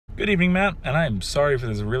Good evening, Matt, and I'm sorry for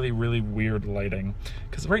this really weird lighting,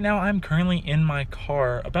 because right now I'm currently in my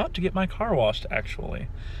car, about to get my car washed, actually,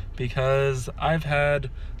 because I've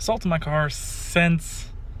had salt in my car since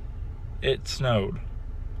it snowed.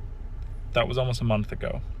 That was almost a month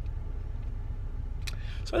ago.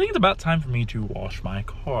 So I think it's about time for me to wash my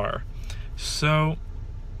car. So,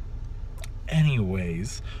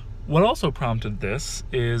 anyways, what also prompted this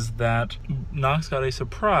is that Knox got a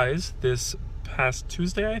surprise this past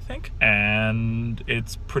Tuesday, I think, and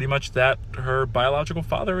it's pretty much that her biological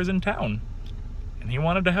father is in town and he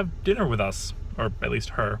wanted to have dinner with us, or at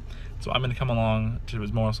least her. So I'm going to come along to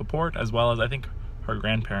his moral support, as well as I think her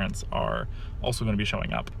grandparents are also going to be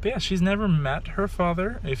showing up. But yeah, she's never met her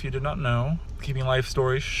father, if you did not know, keeping life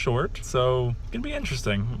story short, so it's going to be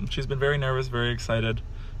interesting. She's been very nervous, very excited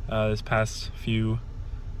this past few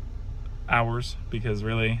hours, because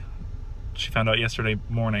really she found out yesterday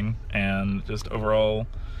morning and just overall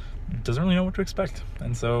doesn't really know what to expect.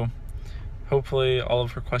 And so hopefully all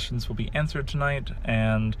of her questions will be answered tonight,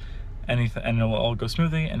 and it'll all go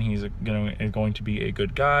smoothly, and he's going to be a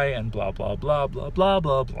good guy, and blah blah blah blah blah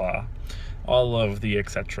blah blah, all of the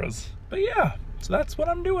etceteras. But yeah, so that's what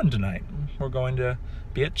I'm doing tonight. We're going to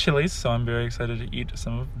be at Chili's, so I'm very excited to eat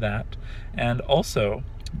some of that. And also,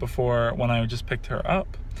 when I just picked her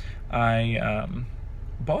up, I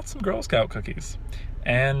bought some Girl Scout cookies,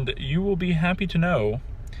 and you will be happy to know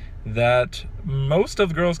that most of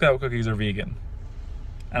the Girl Scout cookies are vegan,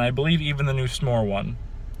 and I believe even the new s'more one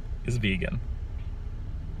is vegan.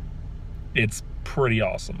 It's pretty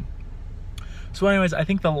awesome. So anyways, I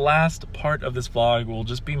think the last part of this vlog will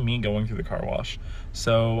just be me going through the car wash.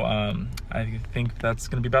 So I think that's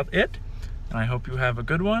gonna be about it, and I hope you have a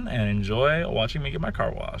good one and enjoy watching me get my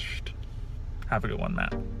car washed. Have a good one,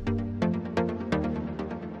 Matt.